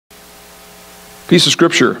piece of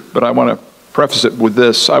scripture, but I want to preface it with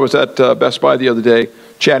this. I was at Best Buy the other day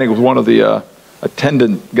chatting with one of the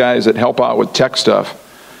attendant guys that help out with tech stuff.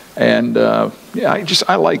 And yeah,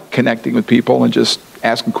 I like connecting with people and just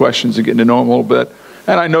asking questions and getting to know them a little bit.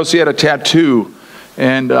 And I noticed he had a tattoo,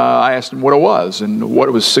 and I asked him what it was and what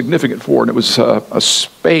it was significant for, and it was a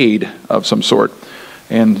spade of some sort.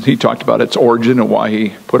 And he talked about its origin and why he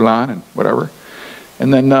put it on and whatever.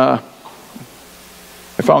 And then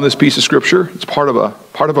I found this piece of scripture. It's part of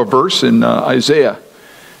a verse in Isaiah.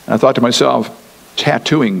 And I thought to myself,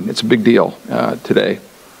 tattooing, it's a big deal today.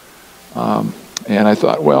 And I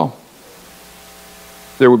thought, well,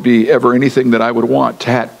 if there would be ever anything that I would want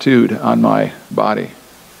tattooed on my body.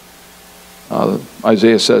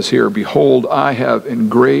 Isaiah says here, "Behold, I have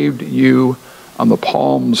engraved you on the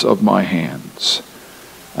palms of my hands."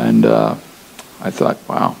 And I thought,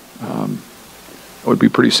 wow, it would be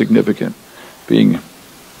pretty significant being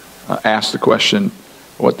asked the question,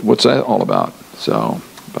 what's that all about? So,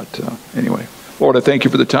 but anyway, Lord, I thank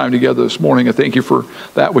you for the time together this morning. I thank you for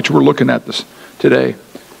that which we're looking at this today.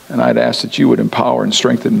 And I'd ask that you would empower and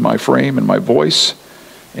strengthen my frame and my voice,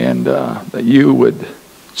 and that you would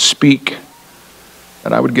speak,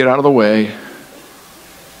 that I would get out of the way,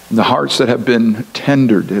 and the hearts that have been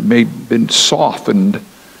tendered, have been softened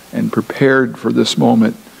and prepared for this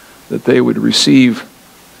moment, that they would receive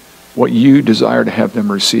what you desire to have them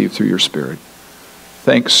receive through your Spirit.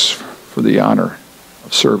 Thanks for the honor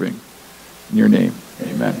of serving. In your name,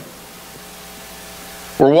 amen.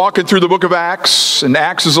 We're walking through the book of Acts, and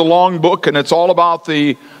Acts is a long book, and it's all about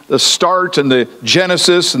the start and the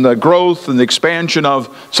genesis and the growth and the expansion of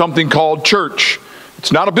something called church.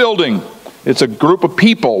 It's not a building. It's a group of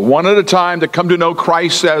people, one at a time, that come to know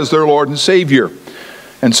Christ as their Lord and Savior.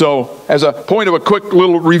 And so, as a point of a quick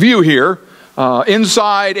little review here,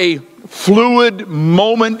 inside a fluid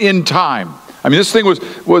moment in time. I mean, this thing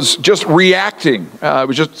was just reacting. It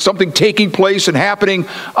was just something taking place and happening.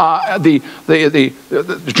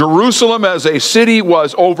 Jerusalem as a city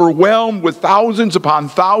was overwhelmed with thousands upon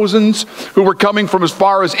thousands who were coming from as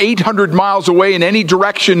far as 800 miles away in any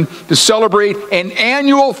direction to celebrate an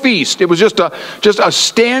annual feast. It was just a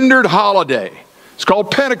standard holiday. It's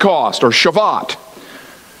called Pentecost or Shavuot.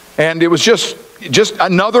 And it was just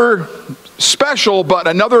another special, but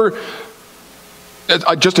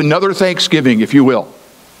just another Thanksgiving, if you will.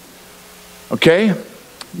 Okay? And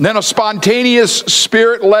then a spontaneous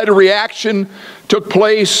Spirit-led reaction took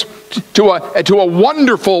place to a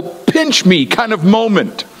wonderful pinch me kind of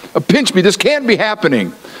moment. A pinch me, this can't be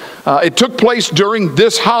happening. It took place during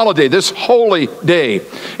this holiday, this holy day.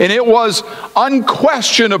 And it was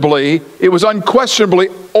unquestionably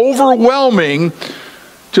overwhelming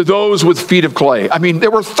to those with feet of clay. I mean, there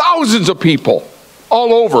were thousands of people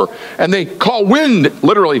all over, and they call wind,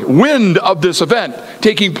 literally, wind of this event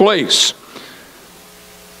taking place.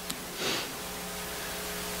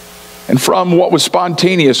 And from what was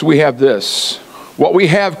spontaneous, we have this. What we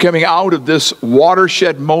have coming out of this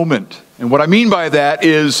watershed moment, and what I mean by that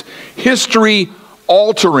is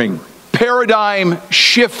history-altering,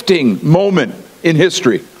 paradigm-shifting moment in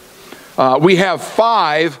history. We have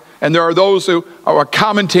 5, and there are those who are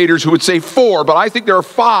commentators who would say 4, but I think there are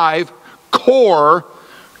 5 core,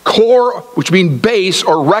 which mean base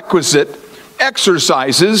or requisite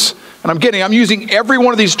exercises, and I'm using every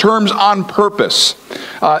one of these terms on purpose.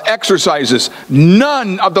 Exercises.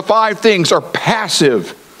 None of the 5 things are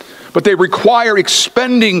passive, but they require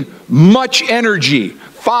expending much energy.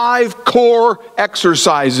 5 core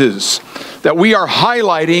exercises that we are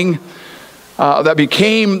highlighting that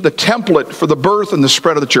became the template for the birth and the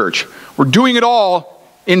spread of the church. We're doing it all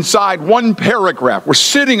inside one paragraph. We're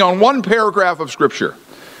sitting on one paragraph of Scripture.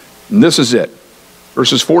 And this is it.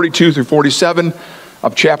 Verses 42 through 47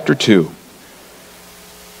 of chapter 2.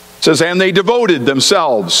 It says, "And they devoted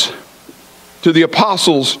themselves to the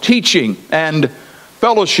apostles' teaching and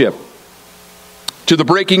fellowship, to the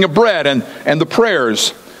breaking of bread and the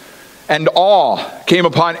prayers. And awe came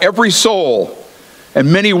upon every soul,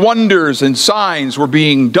 and many wonders and signs were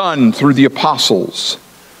being done through the apostles.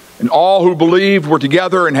 And all who believed were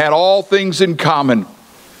together and had all things in common.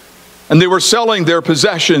 And they were selling their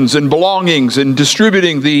possessions and belongings and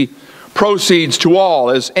distributing the proceeds to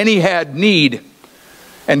all as any had need.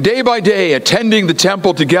 And day by day, attending the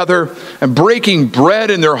temple together and breaking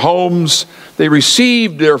bread in their homes, they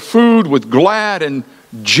received their food with glad and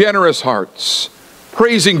generous hearts,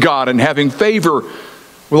 praising God and having favor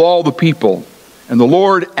with all the people. And the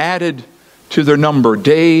Lord added to their number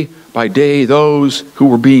day by day those who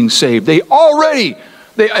were being saved." They already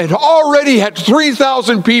they had already had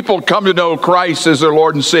 3,000 people come to know Christ as their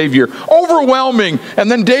Lord and Savior. Overwhelming.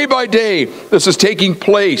 And then day by day, this is taking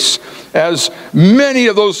place as many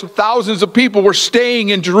of those thousands of people were staying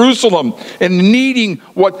in Jerusalem and needing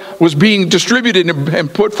what was being distributed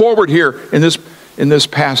and put forward here in this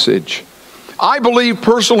passage. I believe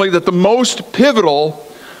personally that the most pivotal,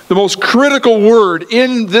 the most critical word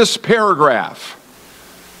in this paragraph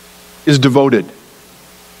is devoted.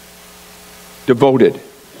 Devoted.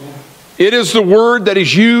 It is the word that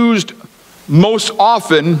is used most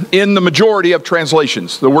often in the majority of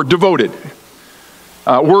translations, the word devoted.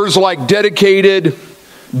 Words like dedicated,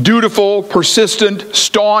 dutiful, persistent,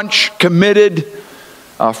 staunch, committed,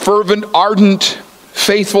 fervent, ardent,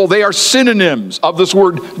 faithful, they are synonyms of this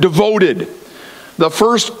word devoted. The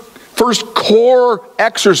first core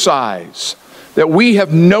exercise that we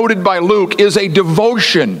have noted by Luke is a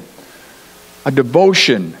devotion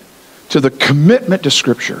to the commitment to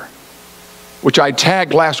Scripture, which I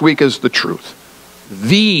tagged last week as the truth.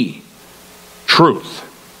 The truth.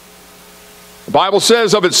 The Bible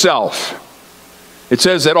says of itself, it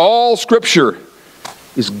says that all Scripture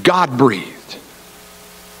is God-breathed.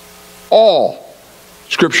 All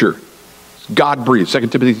Scripture is God-breathed.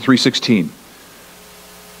 2 Timothy 3:16.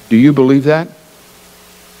 Do you believe that?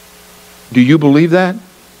 Do you believe that?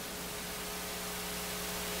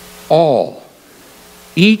 All.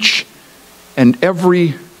 Each and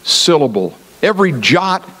every syllable, every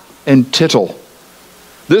jot and tittle.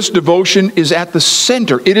 This devotion is at the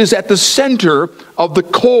center. It is at the center of the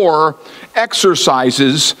core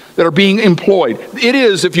exercises that are being employed. It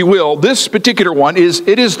is, if you will, this particular one is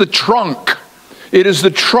the trunk. It is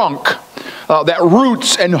the trunk that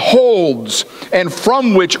roots and holds, and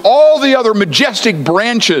from which all the other majestic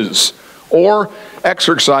branches or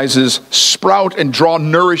exercises sprout and draw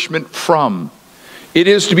nourishment from. It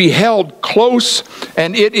is to be held close,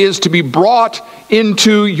 and it is to be brought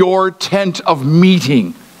into your tent of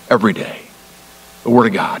meeting every day. The Word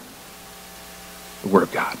of God. The Word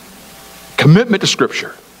of God. Commitment to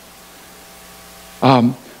Scripture.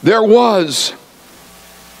 There was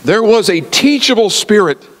a teachable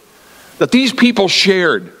spirit that these people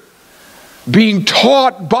shared, being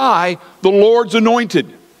taught by the Lord's anointed,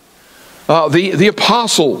 the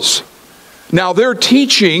apostles. Now their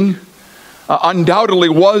teaching undoubtedly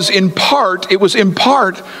was in part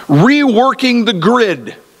reworking the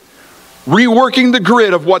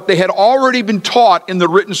grid of what they had already been taught in the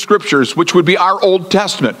written Scriptures, which would be our Old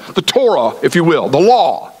Testament, the Torah, if you will, the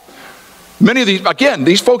law. Many of these, again,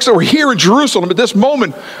 these folks that were here in Jerusalem at this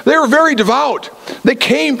moment, they were very devout. They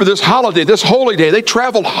came for this holiday, this holy day. They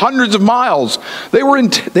traveled hundreds of miles. They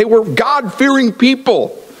were God-fearing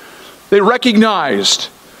people. They recognized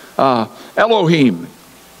Elohim.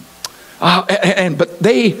 But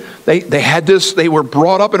they had this. They were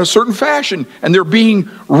brought up in a certain fashion, and they're being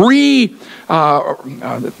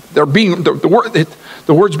the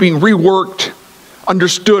words being reworked,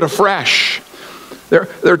 understood afresh.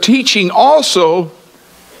 Their teaching also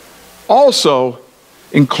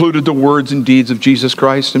included the words and deeds of Jesus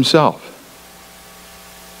Christ Himself.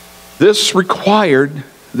 This required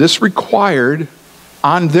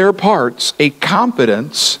on their parts a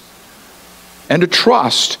confidence and a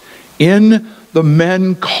trust in the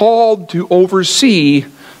men called to oversee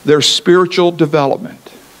their spiritual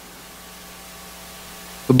development.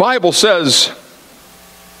 The Bible says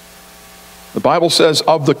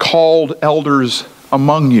of the called elders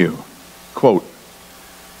among you, quote,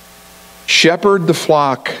 shepherd the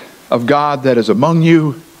flock of God that is among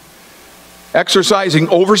you, exercising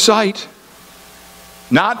oversight,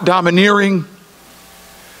 not domineering,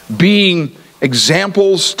 being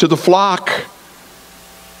examples to the flock.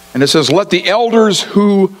 And it says, let the elders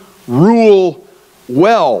who rule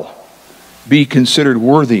well be considered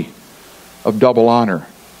worthy of double honor.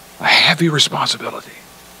 A heavy responsibility.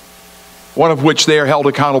 One of which they are held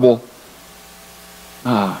accountable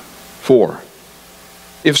for.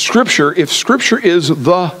 If Scripture is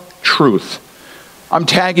the truth, I'm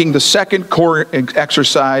tagging the second core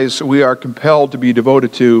exercise we are compelled to be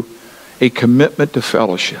devoted to, a commitment to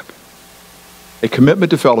fellowship. A commitment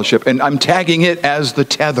to fellowship, and I'm tagging it as the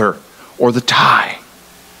tether or the tie.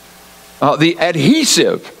 The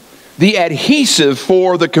adhesive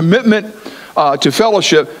for the commitment to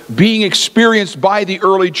fellowship being experienced by the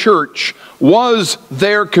early church was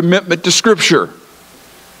their commitment to Scripture.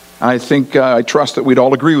 I trust that we'd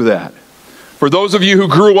all agree with that. For those of you who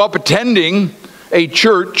grew up attending a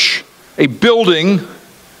church, a building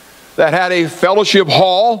that had a fellowship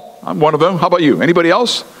hall, I'm one of them. How about you? Anybody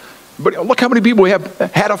else? But look how many people we have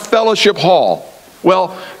had a fellowship hall. Well,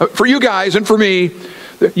 for you guys and for me,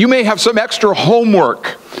 you may have some extra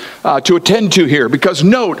homework to attend to here, because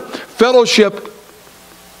note, fellowship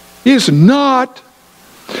is not,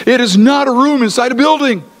 it is not a room inside a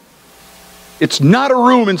building. It's not a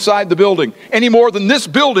room inside the building, any more than this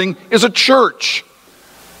building is a church.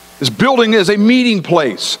 This building is a meeting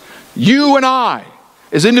place. You and I,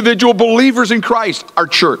 as individual believers in Christ, are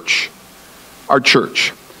church. Our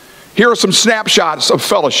church. Here are some snapshots of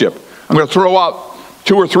fellowship. I'm going to throw out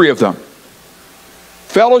 2 or 3 of them.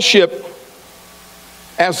 Fellowship,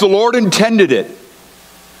 as the Lord intended it,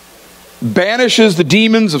 banishes the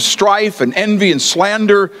demons of strife and envy and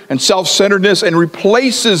slander and self-centeredness and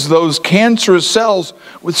replaces those cancerous cells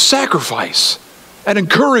with sacrifice and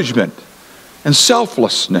encouragement and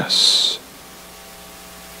selflessness.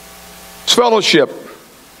 Fellowship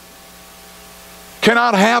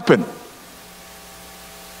cannot happen.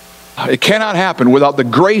 It cannot happen without the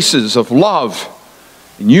graces of love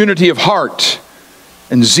and unity of heart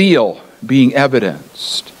and zeal being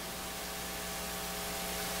evidenced.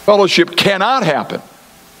 Fellowship cannot happen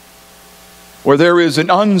where there is an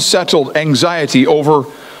unsettled anxiety over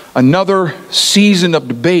another season of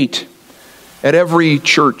debate at every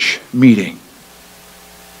church meeting.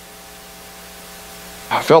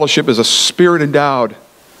 Fellowship is a spirit-endowed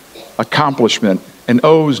accomplishment and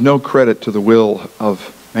owes no credit to the will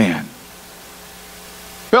of man.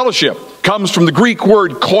 Fellowship comes from the Greek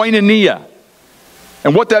word koinonia.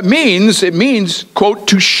 And what that means, it means, quote,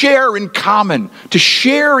 to share in common. To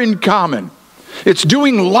share in common. It's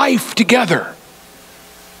doing life together.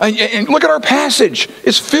 And look at our passage.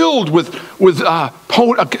 It's filled with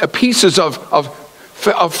pieces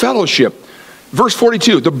of fellowship. Verse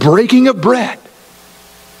 42, the breaking of bread.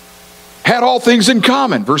 Had all things in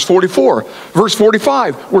common. Verse 44. Verse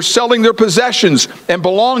 45, were selling their possessions and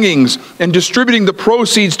belongings and distributing the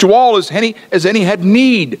proceeds to all as any had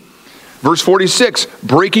need. Verse 46,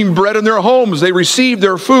 breaking bread in their homes, they received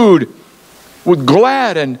their food with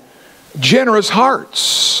glad and generous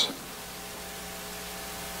hearts.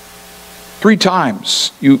 3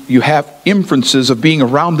 times you have inferences of being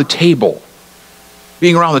around the table.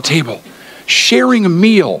 Being around the table. Sharing a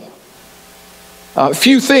meal.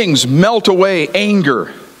 Few things melt away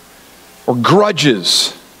anger or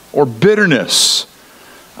grudges or bitterness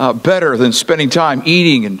better than spending time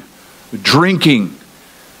eating and drinking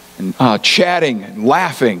and chatting and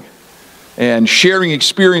laughing and sharing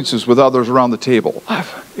experiences with others around the table.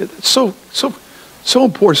 It's so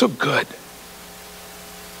important, so good.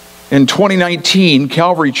 In 2019,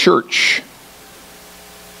 Calvary Church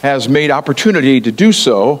has made opportunity to do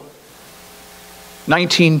so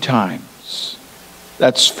 19 times.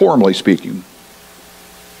 That's formally speaking.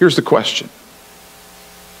 Here's the question.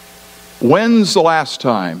 When's the last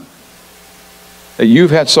time that you've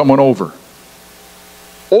had someone over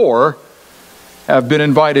or have been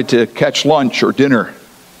invited to catch lunch or dinner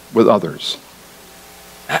with others?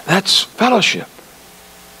 That's fellowship.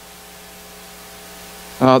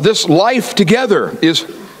 This life together is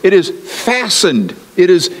fastened. It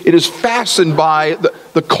is fastened by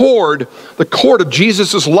the cord of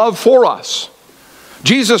Jesus' love for us.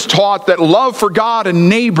 Jesus taught that love for God and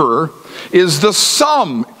neighbor is the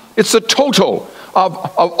sum, it's the total of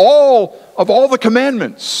all the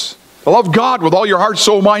commandments. Love God with all your heart,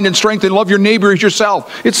 soul, mind, and strength, and love your neighbor as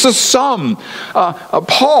yourself. It's the sum.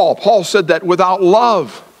 Paul said that without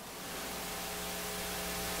love,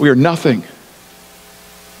 we are nothing.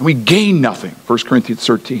 And we gain nothing. 1 Corinthians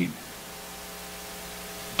 13.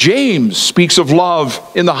 James speaks of love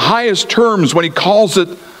in the highest terms when he calls it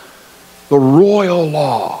the royal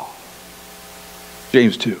law.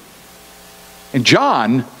 James 2. And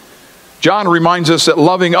John reminds us that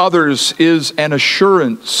loving others is an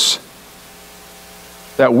assurance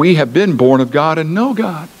that we have been born of God and know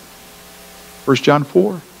God. 1 John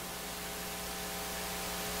 4.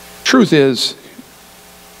 Truth is,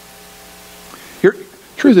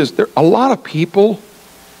 there a lot of people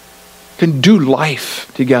can do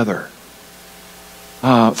life together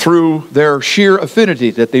through their sheer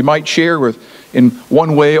affinity that they might share with in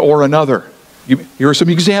one way or another. Here are some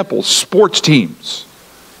examples. Sports teams.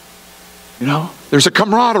 You know, there's a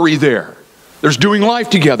camaraderie there. There's doing life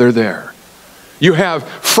together there. You have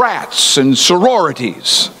frats and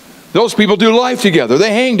sororities. Those people do life together.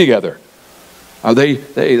 They hang together.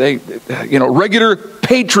 Regular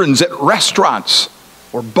patrons at restaurants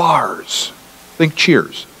or bars. Think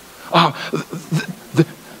Cheers.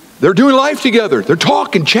 They're doing life together. They're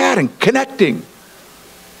talking, chatting, connecting.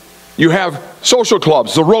 You have social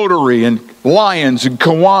clubs, the Rotary and Lions and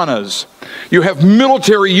Kiwanis. You have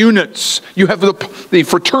military units. You have the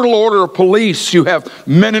Fraternal Order of Police. You have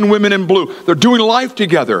men and women in blue. They're doing life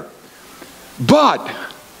together. But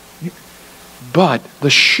But the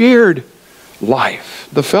shared life,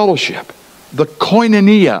 the fellowship, the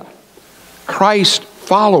koinonia, Christ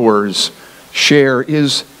followers share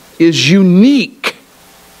is unique.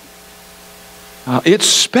 It's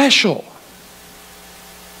special.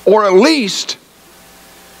 Or at least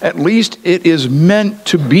it is meant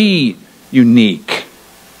to be unique.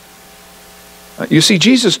 You see,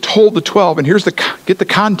 Jesus told the 12, and get the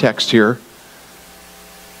context here.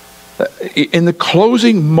 In the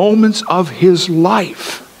closing moments of his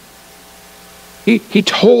life, he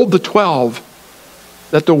told the 12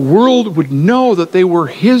 that the world would know that they were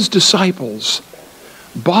his disciples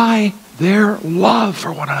by their love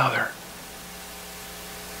for one another.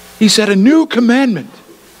 He said, a new commandment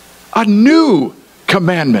I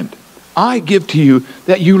give to you,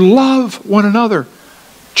 that you love one another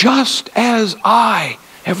just as I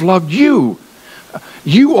have loved you.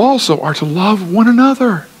 You also are to love one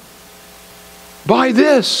another. By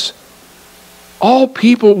this, all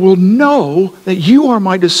people will know that you are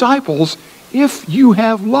my disciples if you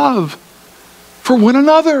have love for one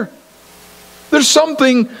another. There's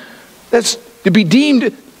something that's to be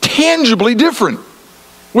deemed tangibly different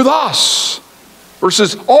with us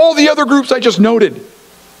versus all the other groups I just noted.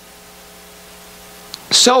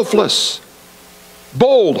 Selfless,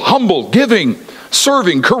 bold, humble, giving,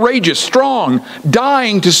 serving, courageous, strong,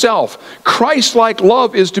 dying to self. Christ-like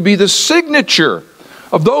love is to be the signature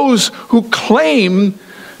of those who claim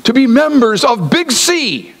to be members of Big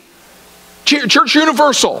C, Church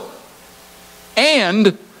Universal,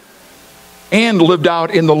 and lived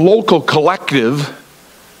out in the local collective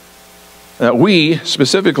that we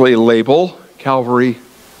specifically label Calvary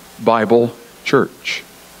Bible Church.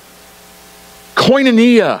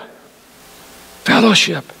 Koinonia,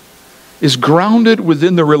 fellowship, is grounded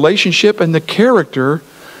within the relationship and the character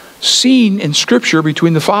seen in Scripture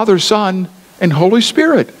between the Father, Son, and Holy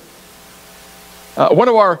Spirit. One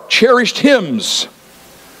of our cherished hymns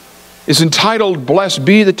is entitled, "Blessed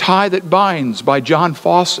Be the Tie That Binds" by John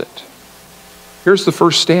Fawcett. Here's the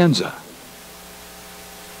first stanza.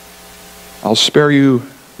 I'll spare you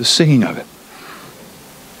the singing of it.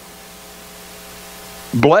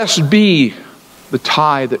 Blessed be the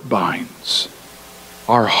tie that binds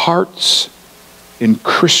our hearts in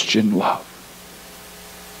Christian love.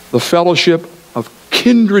 The fellowship of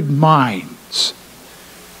kindred minds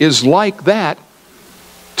is like that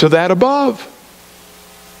to that above.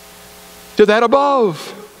 To that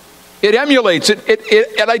above. It emulates,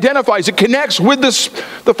 it identifies, it connects with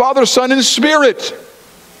the Father, Son, and Spirit.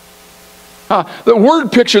 The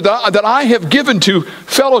word picture that I have given to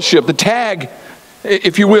fellowship, the tag,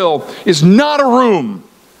 if you will, is not a room,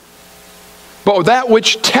 but that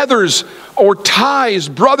which tethers or ties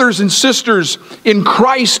brothers and sisters in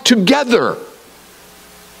Christ together.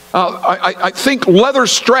 I think leather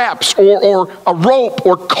straps or a rope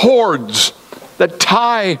or cords that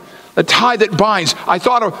tie that binds. I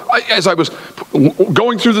thought of, as I was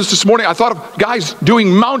going through this morning, I thought of guys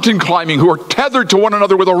doing mountain climbing who are tethered to one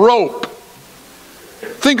another with a rope.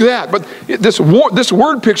 Think that, but this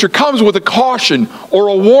word picture comes with a caution or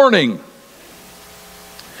a warning.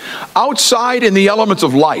 Outside in the elements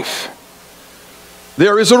of life,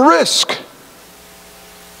 there is a risk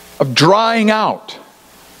of drying out,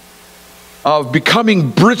 of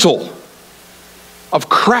becoming brittle, of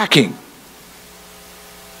cracking.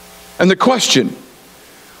 And the question,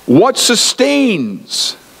 what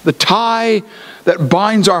sustains the tie that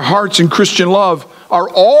binds our hearts in Christian love are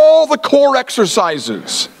all the core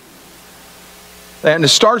exercises. And it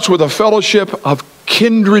starts with a fellowship of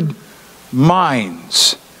kindred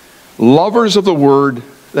minds, lovers of the Word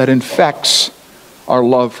that infects our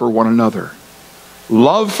love for one another.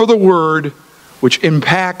 Love for the Word which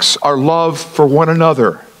impacts our love for one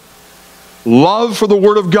another. Love for the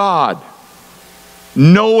Word of God,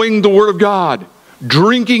 knowing the Word of God,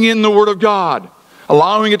 drinking in the Word of God,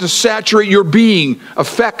 allowing it to saturate your being,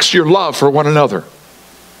 affects your love for one another.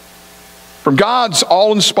 From God's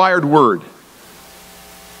all-inspired Word,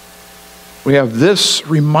 we have this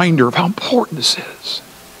reminder of how important this is.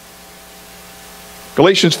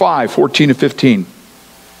 Galatians 5, 14 and 15.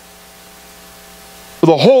 For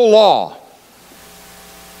the whole law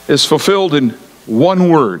is fulfilled in one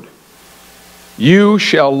word. You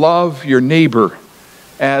shall love your neighbor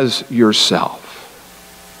as yourself.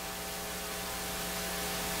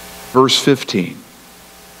 Verse 15.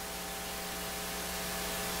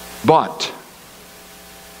 But,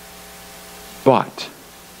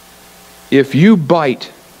 if you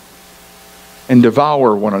bite and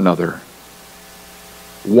devour one another,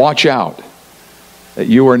 watch out that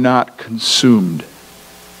you are not consumed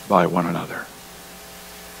by one another.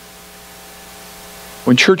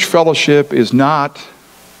 when church fellowship is not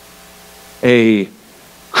a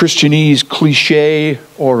Christianese cliche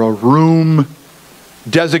or a room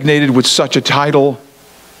designated with such a title,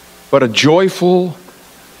 but a joyful,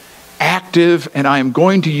 active, and I am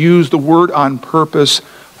going to use the word on purpose,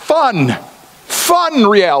 fun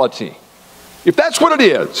reality. If that's what it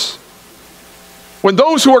is, when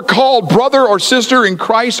those who are called brother or sister in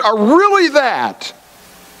Christ are really that,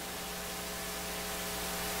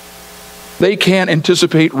 they can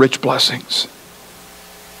anticipate rich blessings.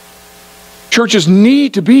 Churches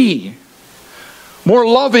need to be more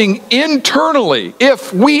loving internally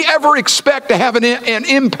if we ever expect to have an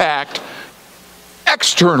impact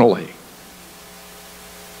externally.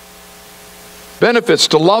 Benefits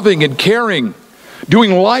to loving and caring,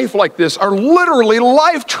 doing life like this are literally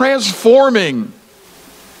life transforming.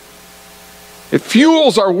 It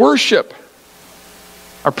fuels our worship,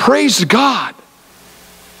 our praise to God.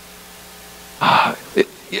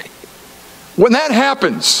 When that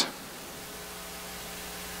happens,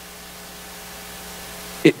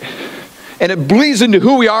 and it bleeds into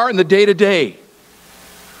who we are in the day-to-day,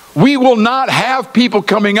 we will not have people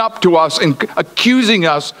coming up to us and accusing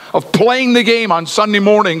us of playing the game on Sunday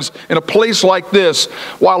mornings in a place like this,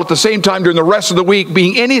 while at the same time during the rest of the week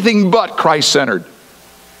being anything but Christ-centered.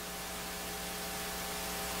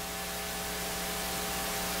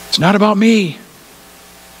 It's not about me,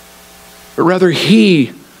 but rather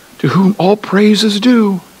He to whom all praise is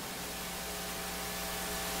due.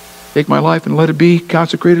 Take my life and let it be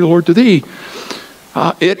consecrated, Lord, to Thee.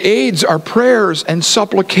 It aids our prayers and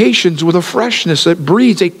supplications with a freshness that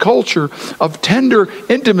breeds a culture of tender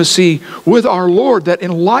intimacy with our Lord that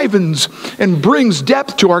enlivens and brings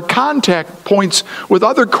depth to our contact points with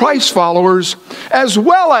other Christ followers, as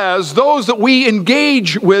well as those that we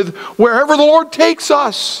engage with wherever the Lord takes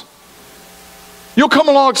us. You'll come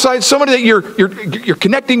alongside somebody that you're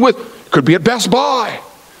connecting with. Could be at Best Buy,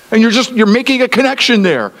 and you're making a connection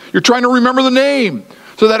there. You're trying to remember the name,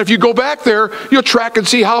 so that if you go back there, you'll track and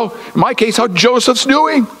see how, in my case, how Joseph's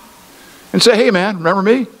doing. And say, hey man, remember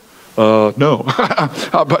me? No.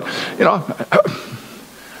 But, you know,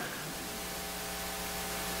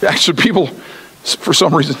 actually people, for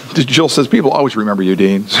some reason, Jill says, people always remember you,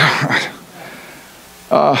 Dean.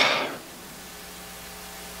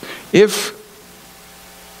 If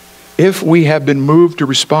we have been moved to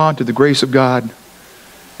respond to the grace of God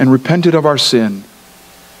and repented of our sin,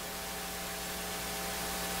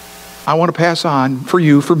 I want to pass on for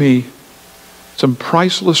you, for me, some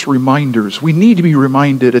priceless reminders. We need to be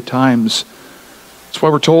reminded at times. That's why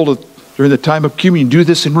we're told during the time of communion, do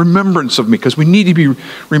this in remembrance of me, because we need to be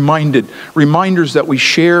reminded. Reminders that we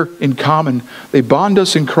share in common. They bond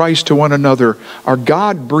us in Christ to one another. Our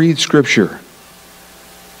God-breathed Scripture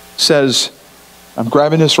says, I'm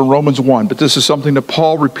grabbing this from Romans 1, but this is something that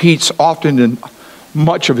Paul repeats often in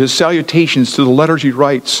much of his salutations to the letters he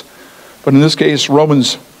writes. But in this case,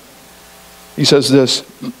 Romans, he says this,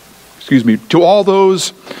 to all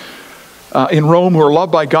those in Rome who are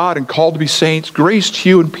loved by God and called to be saints, grace to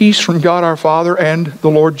you and peace from God our Father and the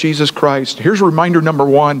Lord Jesus Christ. Here's reminder number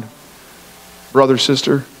one, brother,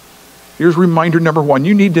 sister. Here's reminder number one.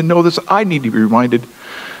 You need to know this. I need to be reminded.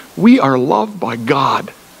 We are loved by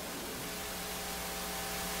God.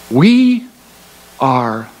 We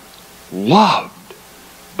are loved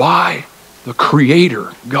by the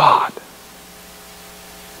Creator, God.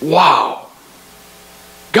 Wow.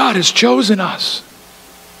 God has chosen us.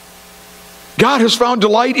 God has found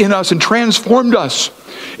delight in us and transformed us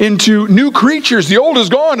into new creatures. The old is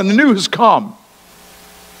gone and the new has come.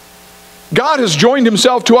 God has joined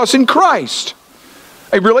Himself to us in Christ.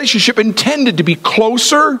 A relationship intended to be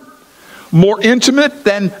closer, more intimate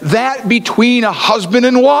than that between a husband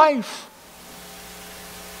and wife.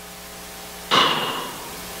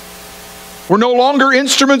 We're no longer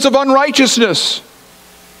instruments of unrighteousness,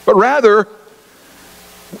 but rather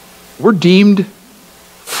we're deemed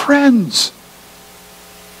friends.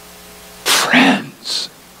 Friends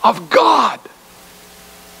of God.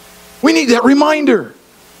 We need that reminder.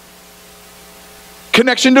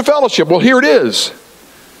 Connection to fellowship. Well, here it is.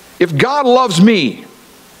 If God loves me,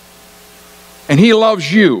 and He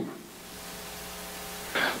loves you,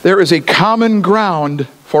 there is a common ground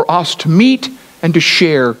for us to meet and to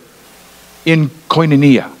share in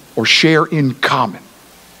koinonia, or share in common.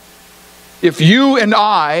 If you and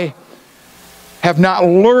I have not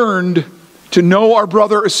learned to know our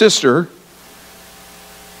brother or sister,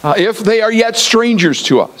 if they are yet strangers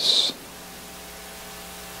to us,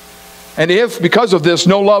 and if because of this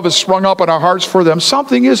no love is sprung up in our hearts for them,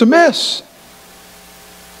 something is amiss.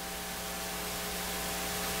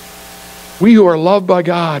 We who are loved by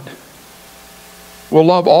God will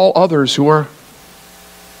love all others who are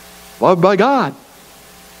loved by God.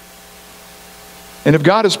 And if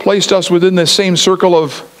God has placed us within this same circle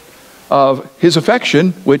of His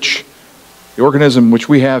affection, which the organism which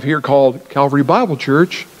we have here called Calvary Bible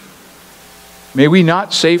Church, may we not,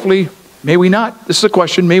 this is a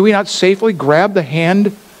question, may we not safely grab the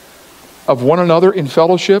hand of one another in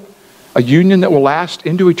fellowship, a union that will last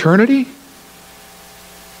into eternity?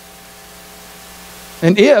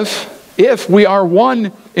 And if we are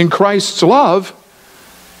one in Christ's love,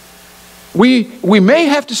 we may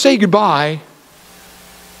have to say goodbye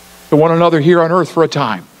to one another here on earth for a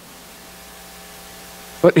time.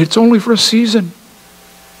 But it's only for a season.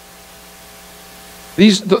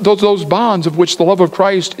 Those bonds of which the love of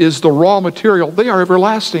Christ is the raw material, they are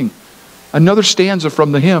everlasting. Another stanza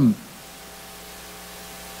from the hymn.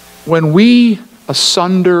 When we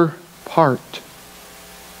asunder part,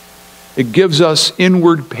 it gives us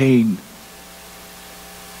inward pain,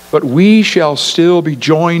 but we shall still be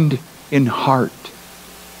joined in heart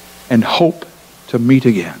and hope to meet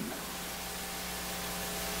again.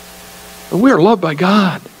 We are loved by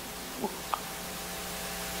God.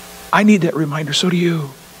 I need that reminder, so do you.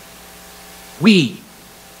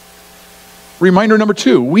 Reminder number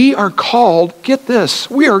 2, we are called, get this,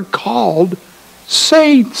 we are called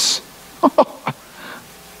saints.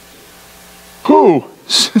 Who?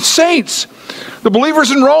 Saints. The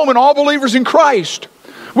believers in Rome and all believers in Christ.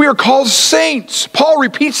 We are called saints. Paul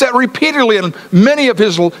repeats that repeatedly in many of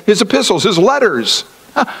his epistles, his letters.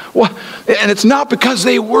 And it's not because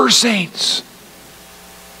they were saints,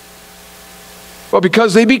 but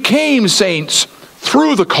because they became saints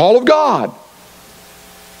through the call of God.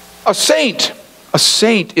 A saint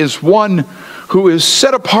is one who is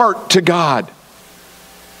set apart to God,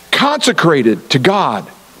 consecrated to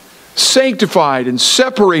God, sanctified and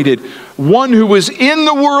separated, one who is in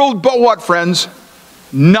the world, but what, friends?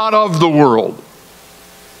 Not of the world.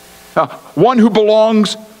 One who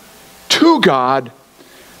belongs to God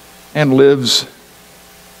and lives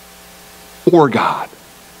for God.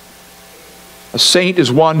 A saint is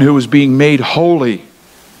one who is being made holy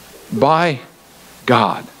by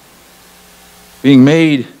God. Being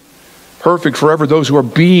made perfect forever, those who are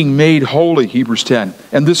being made holy, Hebrews 10.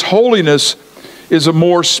 And this holiness is a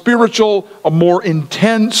more spiritual, a more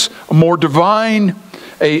intense, a more divine,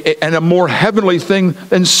 and a more heavenly thing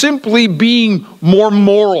than simply being more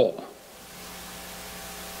moral,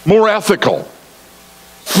 more ethical.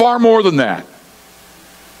 Far more than that.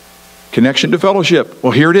 Connection to fellowship.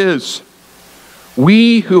 Well, here it is.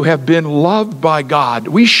 We who have been loved by God,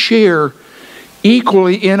 we share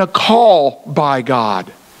equally in a call by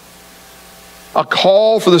God. A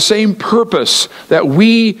call for the same purpose, that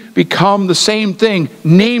we become the same thing,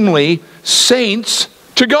 namely saints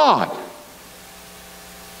to God.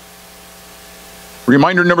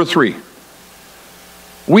 Reminder number 3.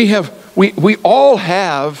 We all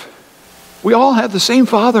have the same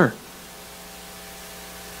Father.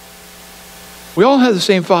 We all have the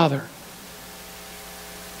same Father.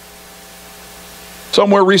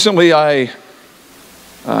 Somewhere recently, I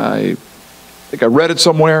think I read it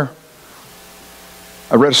somewhere.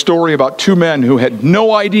 I read a story about 2 men who had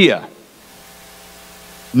no idea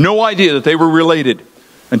that they were related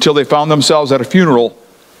until they found themselves at a funeral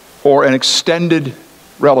for an extended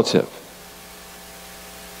relative.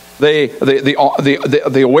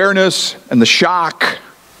 The awareness and the shock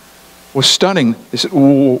was stunning. They said,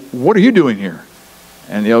 well, what are you doing here?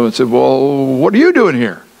 And the other one said, well, what are you doing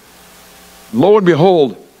here? Lo and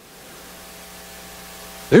behold,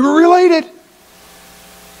 they were related.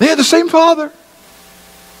 They had the same Father.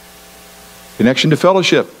 Connection to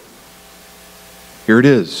fellowship. Here it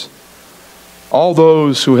is. All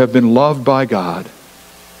those who have been loved by God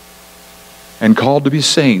and called to be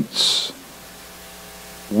saints,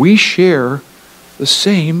 we share the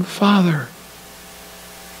same Father.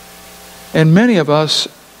 And many of us,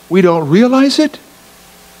 we don't realize it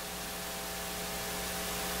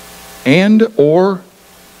and or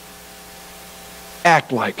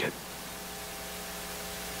act like it.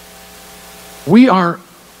 We are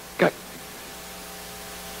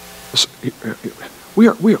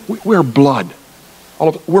blood. All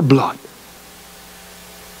of us, we're blood.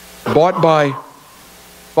 Bought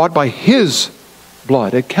by His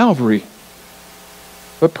blood at Calvary.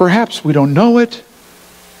 But perhaps we don't know it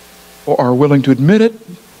or are willing to admit it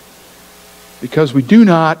because we do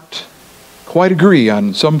not quite agree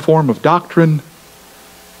on some form of doctrine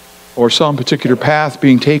or some particular path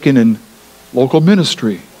being taken in local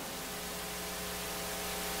ministry.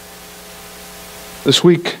 This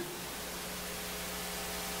week,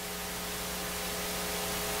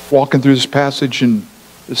 walking through this passage and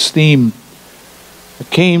this theme,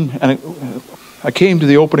 I came to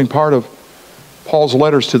the opening part of Paul's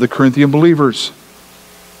letters to the Corinthian believers.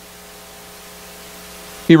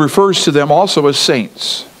 He refers to them also as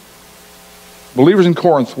saints. Believers in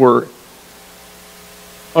Corinth were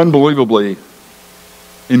unbelievably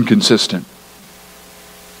inconsistent.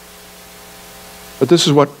 But this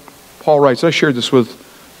is what Paul writes. I shared this with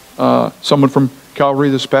someone from Calvary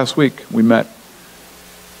this past week. We met.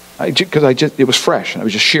 It was fresh. And I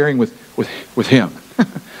was just sharing with him.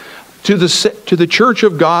 To the church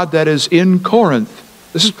of God that is in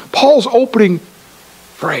Corinth. This is Paul's opening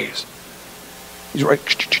phrase. He's right.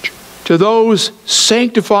 To those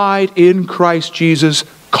sanctified in Christ Jesus,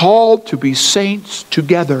 called to be saints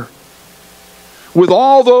together, with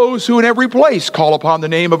all those who in every place call upon the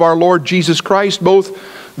name of our Lord Jesus Christ,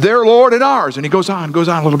 both their Lord and ours. And he goes on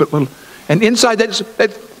a little bit. And inside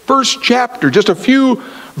that first chapter, just a few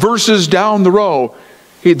verses down the row,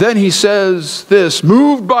 he says this,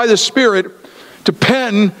 moved by the Spirit to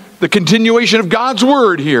pen the continuation of God's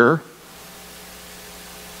word here.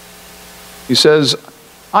 He says,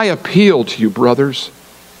 I appeal to you, brothers,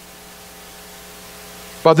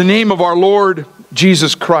 by the name of our Lord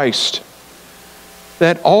Jesus Christ,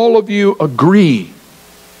 that all of you agree,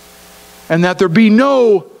 and that there be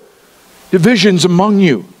no divisions among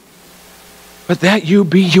you, but that you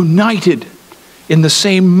be united in the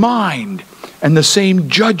same mind and the same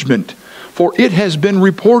judgment. For it has been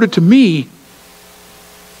reported to me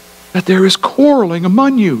that there is quarreling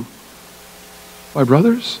among you. My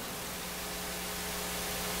brothers,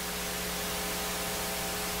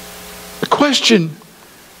 the question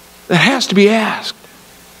that has to be asked,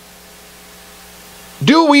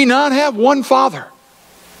 do we not have one Father,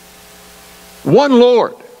 one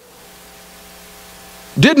Lord?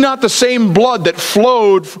 Did not the same blood that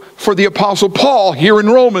flowed for the Apostle Paul here in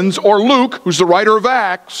Romans, or Luke, who's the writer of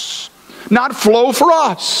Acts, not flow for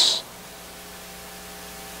us?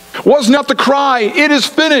 Was not the cry, it is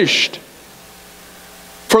finished,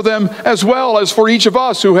 for them as well as for each of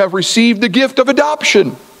us who have received the gift of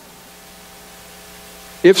adoption?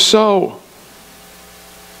 If so,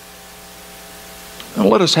 then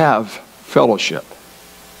let us have fellowship.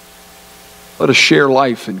 Let us share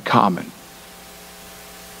life in common.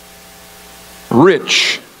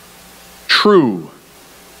 Rich, true,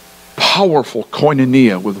 powerful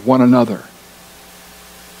koinonia with one another.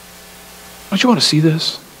 Don't you want to see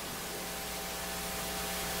this?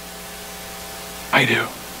 I do.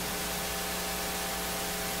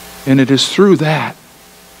 And it is through that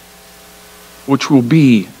which will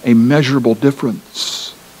be a measurable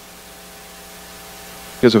difference,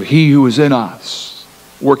 because of He who is in us,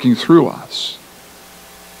 working through us,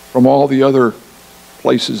 from all the other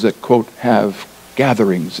places that, quote, have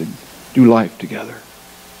gatherings and do life together.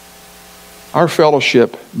 Our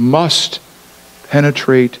fellowship must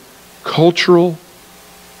penetrate cultural,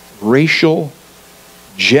 racial,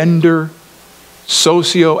 gender,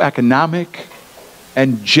 socioeconomic,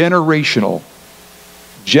 and generational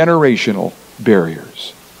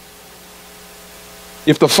barriers.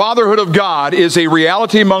 If the fatherhood of God is a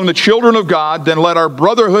reality among the children of God, then let our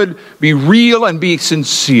brotherhood be real and be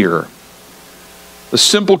sincere. The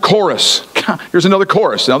simple chorus. Here's another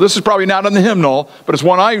chorus. Now, this is probably not in the hymnal, but it's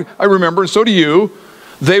one I remember, and so do you.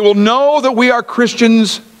 They will know that we are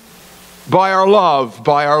Christians by our love,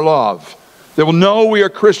 by our love. They will know we are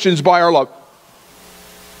Christians by our love.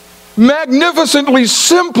 Magnificently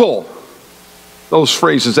simple, those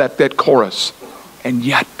phrases, that chorus, and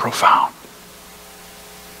yet profound.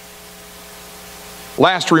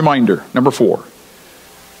 Last reminder, number 4.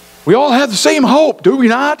 We all have the same hope, do we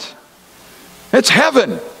not? It's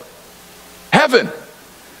heaven. Heaven.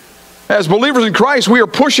 As believers in Christ, we are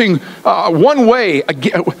pushing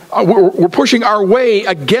we're pushing our way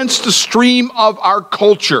against the stream of our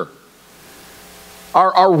culture,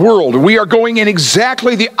 our world. We are going in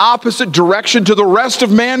exactly the opposite direction to the rest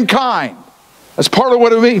of mankind. That's part of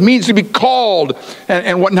what it means to be called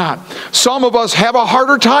and whatnot. Some of us have a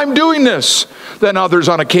harder time doing this than others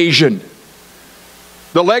on occasion.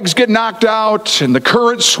 The legs get knocked out and the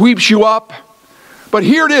current sweeps you up. But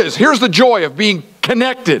here it is. Here's the joy of being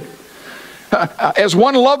connected. As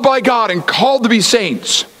one loved by God and called to be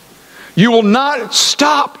saints, you will not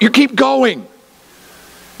stop. You keep going.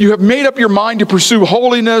 You have made up your mind to pursue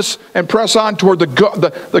holiness and press on toward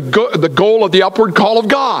the goal of the upward call of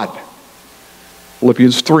God.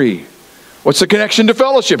 Philippians 3. What's the connection to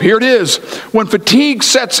fellowship? Here it is. When fatigue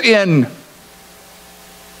sets in,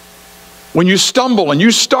 when you stumble and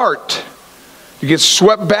you start, you get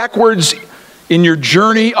swept backwards in your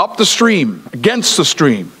journey up the stream, against the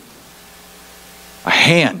stream. A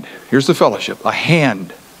hand, here's the fellowship, a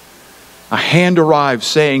hand a hand arrives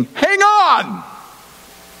saying, hang on!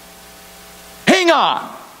 Hang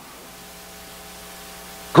on!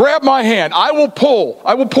 Grab my hand. I will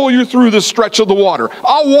pull you through this stretch of the water.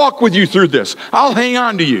 I'll walk with you through this. I'll hang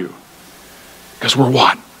on to you. Because we're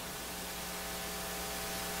one.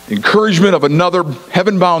 Encouragement of another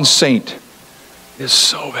heaven-bound saint is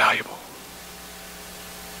so valuable.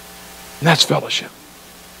 And that's fellowship.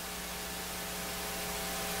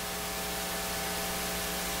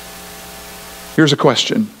 Here's a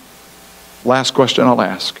question. Last question I'll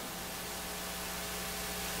ask.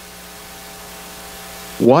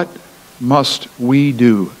 What must we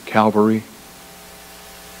do, Calvary,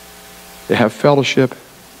 to have fellowship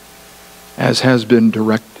as has been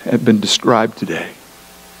described today?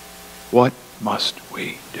 What must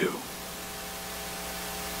we do?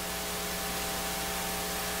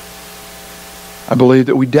 I believe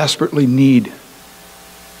that we desperately need to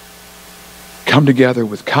come together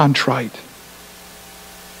with contrite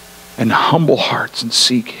and humble hearts and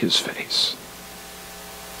seek His face.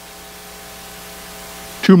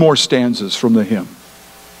 2 more stanzas from the hymn.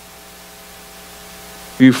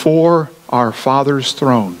 Before our Father's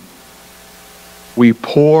throne, we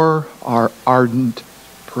pour our ardent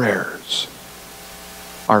prayers.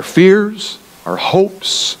 Our fears, our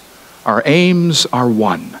hopes, our aims are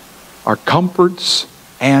one, our comforts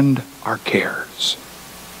and our cares.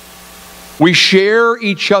 We share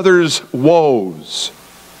each other's woes,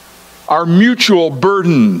 our mutual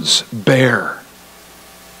burdens bear,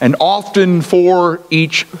 and often for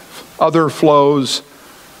each other flows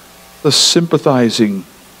the sympathizing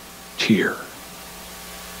tear.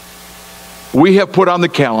 We have put on the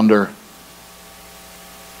calendar,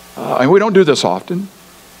 and we don't do this often,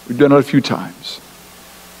 we've done it a few times.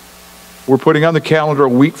 We're putting on the calendar a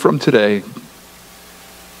week from today,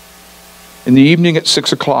 in the evening at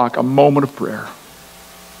 6 o'clock, a moment of prayer.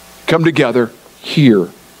 Come together here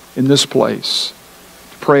in this place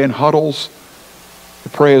to pray in huddles, to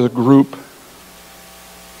pray as a group.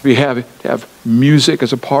 We have to have music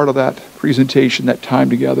as a part of that presentation, that time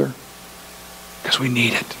together, because we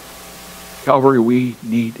need it. Calvary, we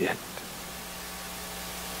need it.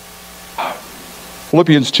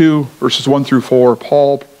 Philippians 2, verses 1 through 4,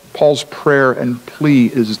 Paul's prayer and plea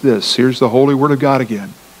is this. Here's the holy word of God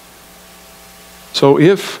again. So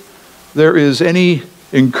if there is any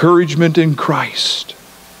encouragement in Christ,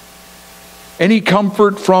 any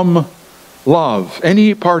comfort from love,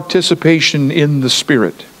 any participation in the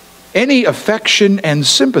Spirit, any affection and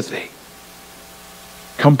sympathy,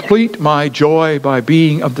 complete my joy by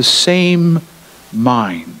being of the same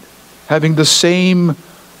mind, having the same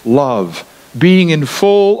love, being in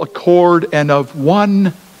full accord and of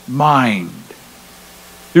one mind.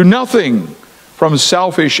 Do nothing from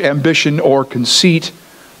selfish ambition or conceit,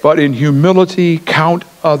 but in humility count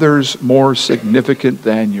others more significant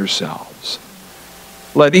than yourselves.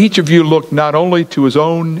 Let each of you look not only to his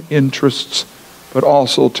own interests, but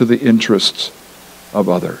also to the interests of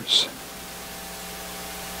others.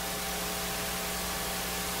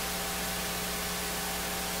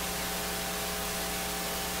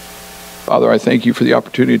 Father, I thank you for the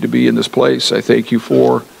opportunity to be in this place. I thank you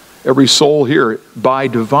for every soul here. By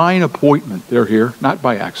divine appointment, they're here, not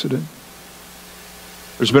by accident.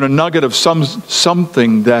 There's been a nugget of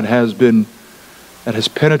something that has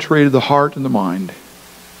penetrated the heart and the mind.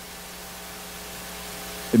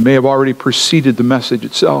 It may have already preceded the message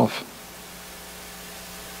itself,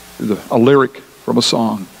 a lyric from a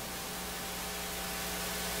song.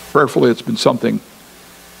 Prayerfully, it's been something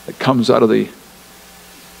that comes out of the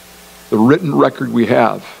written record we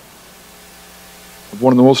have of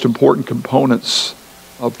one of the most important components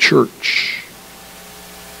of church,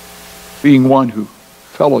 being one who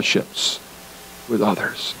fellowships with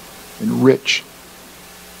others in rich,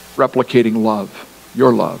 replicating love,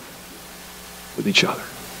 your love, with each other.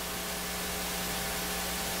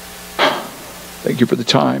 Thank you for the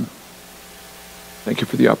time. Thank you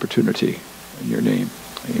for the opportunity. In your name,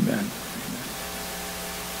 amen.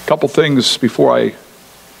 A couple things before I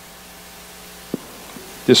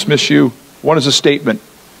dismiss you. One is a statement,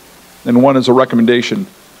 and one is a recommendation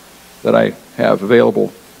that I have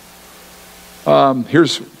available.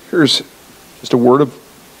 Here's just a word of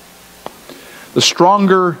the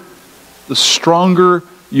stronger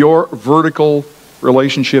your vertical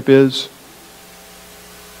relationship is,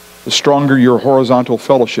 the stronger your horizontal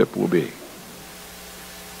fellowship will be.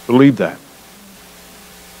 Believe that.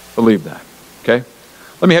 Believe that. Okay?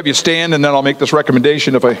 Let me have you stand, and then I'll make this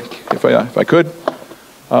recommendation if I could.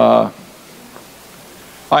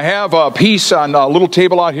 I have a piece on a little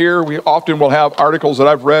table out here. We often will have articles that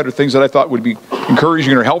I've read or things that I thought would be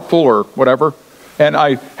encouraging or helpful or whatever. And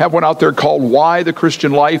I have one out there called Why the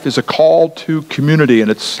Christian Life is a Call to Community.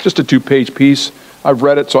 And it's just a 2-page piece. I've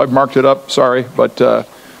read it, so I've marked it up. Sorry. But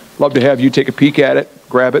love to have you take a peek at it.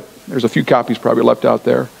 Grab it. There's a few copies probably left out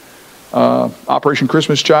there. Operation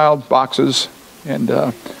Christmas Child, boxes. And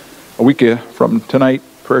a week from tonight,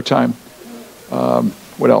 prayer time.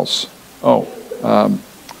 What else? I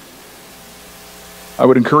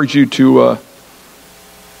would encourage you to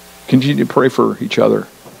continue to pray for each other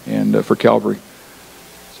and for Calvary.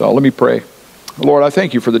 So let me pray. Lord, I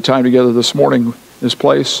thank you for the time together this morning in this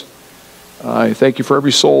place. I thank you for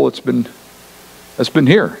every soul that's been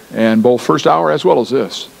here, and both first hour as well as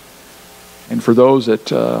this. And for those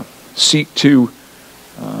that seek to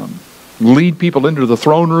lead people into the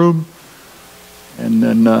throne room, and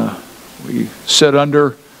then we sit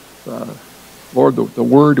under, Lord, the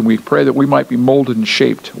Word, and we pray that we might be molded and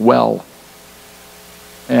shaped well,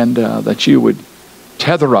 and that you would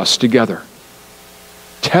tether us together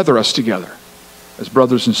as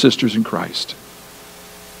brothers and sisters in Christ.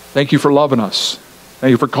 Thank you for loving us.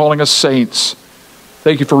 Thank you for calling us saints.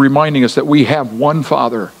 Thank you for reminding us that we have one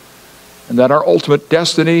Father, and that our ultimate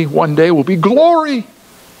destiny one day will be glory.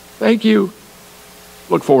 Thank you.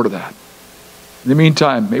 Look forward to that. In the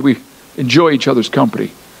meantime, may we enjoy each other's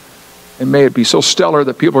company, and may it be so stellar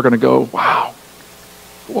that people are going to go, wow,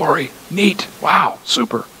 glory, neat, wow,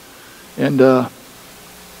 super. And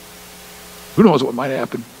who knows what might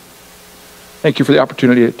happen. Thank you for the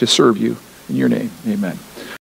opportunity to serve you. In your name, amen.